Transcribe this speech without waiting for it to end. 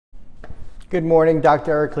Good morning,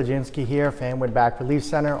 Dr. Eric Klajinsky here, Fanwood Back Relief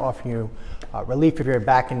Center, offering you relief of your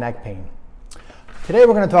back and neck pain. Today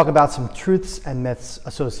we're going to talk about some truths and myths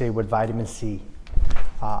associated with vitamin C.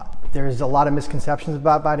 There's a lot of misconceptions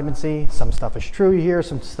about vitamin C. Some stuff is true here,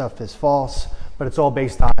 some stuff is false, but it's all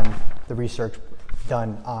based on the research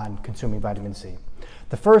done on consuming vitamin C.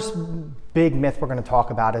 The first big myth we're going to talk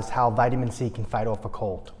about is how vitamin C can fight off a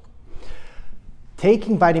cold.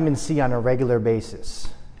 Taking vitamin C on a regular basis,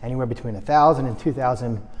 anywhere between 1,000 and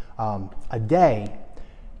 2,000 a day,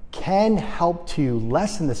 can help to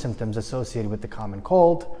lessen the symptoms associated with the common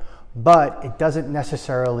cold, but it doesn't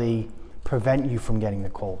necessarily prevent you from getting the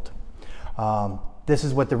cold. This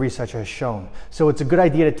is what the research has shown. So it's a good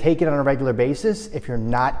idea to take it on a regular basis if you're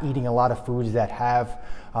not eating a lot of foods that have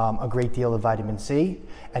a great deal of vitamin C,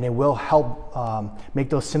 and it will help make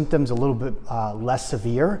those symptoms a little bit less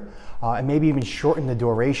severe and maybe even shorten the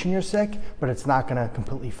duration you're sick, but it's not going to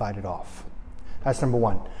completely fight it off. That's number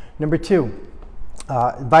one. Number two,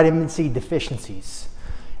 vitamin C deficiencies.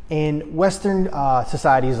 In Western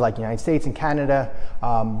societies like the United States and Canada,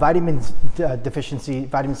 vitamin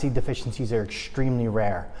C deficiencies are extremely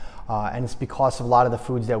rare. And it's because of a lot of the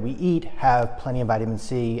foods that we eat have plenty of vitamin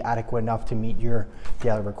C, adequate enough to meet your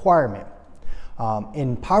daily requirement.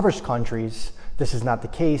 In impoverished countries, this is not the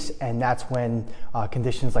case, and that's when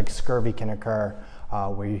conditions like scurvy can occur,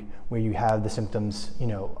 where you have the symptoms,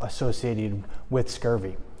 associated with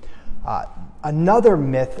scurvy. Another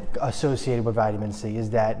myth associated with vitamin C is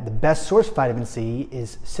that the best source of vitamin C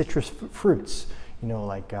is citrus fruits,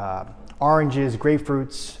 like oranges,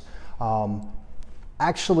 grapefruits.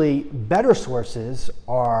 Actually, better sources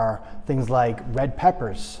are things like red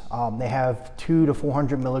peppers. They have 200 to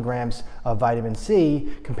 400 milligrams of vitamin C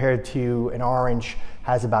compared to an orange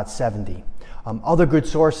has about 70. Other good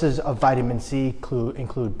sources of vitamin C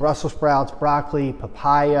include Brussels sprouts, broccoli,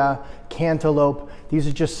 papaya, cantaloupe. These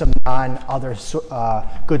are just some other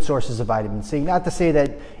good sources of vitamin C. Not to say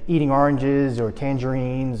that eating oranges or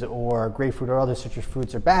tangerines or grapefruit or other citrus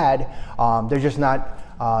fruits are bad. They're just not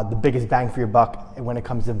the biggest bang for your buck when it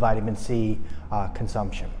comes to vitamin C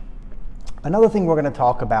consumption. Another thing we're going to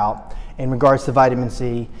talk about in regards to vitamin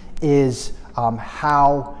C is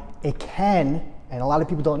how it can, and a lot of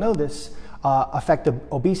people don't know this, affect the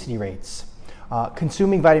obesity rates.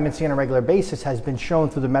 Consuming vitamin C on a regular basis has been shown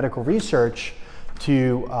through the medical research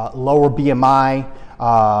to lower BMI,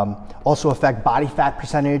 also affect body fat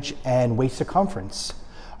percentage and waist circumference.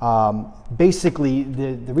 Basically,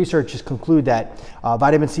 the researchers conclude that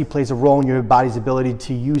vitamin C plays a role in your body's ability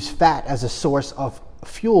to use fat as a source of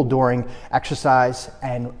fuel during exercise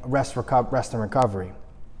and rest and recovery.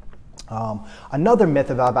 Another myth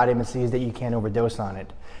about vitamin C is that you can't overdose on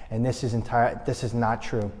it, and this is not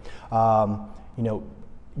true.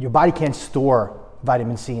 Your body can't store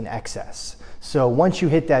vitamin C in excess. So once you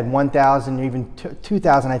hit that 1,000 or even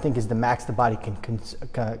 2,000, I think is the max the body can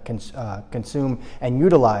consume and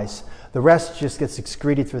utilize. The rest just gets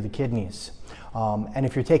excreted through the kidneys. And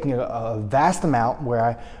if you're taking a vast amount,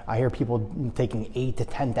 where I hear people taking 8 to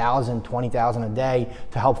 10,000, 20,000 a day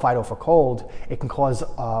to help fight off a cold, it can cause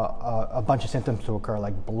a bunch of symptoms to occur,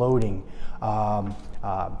 like bloating,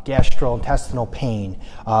 gastrointestinal pain,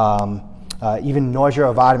 even nausea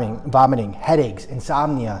or vomiting, headaches,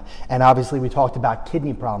 insomnia, and obviously we talked about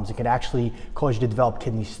kidney problems. It can actually cause you to develop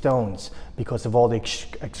kidney stones because of all the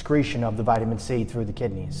excretion of the vitamin C through the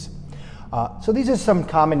kidneys. So these are some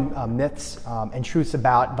common myths and truths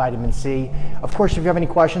about vitamin C. Of course, if you have any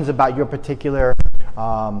questions about your particular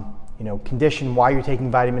condition, why you're taking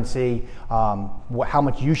vitamin C, how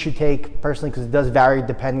much you should take personally, because it does vary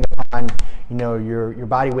depending upon your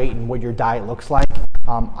body weight and what your diet looks like.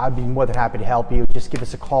 I'd be more than happy to help you. Just give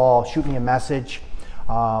us a call, shoot me a message,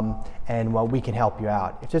 and we can help you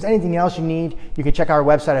out. If there's anything else you need, you can check our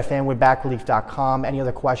website at fanwoodbackrelief.com. Any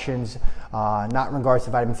other questions, not in regards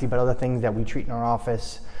to vitamin C, but other things that we treat in our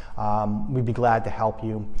office, we'd be glad to help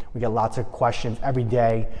you. We get lots of questions every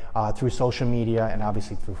day through social media and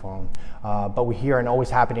obviously through phone. But we're here and always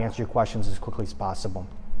happy to answer your questions as quickly as possible.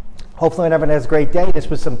 Hopefully everyone has a great day. This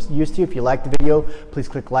was some use to you. If you liked the video, please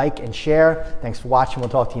click like and share. Thanks for watching. We'll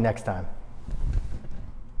talk to you next time.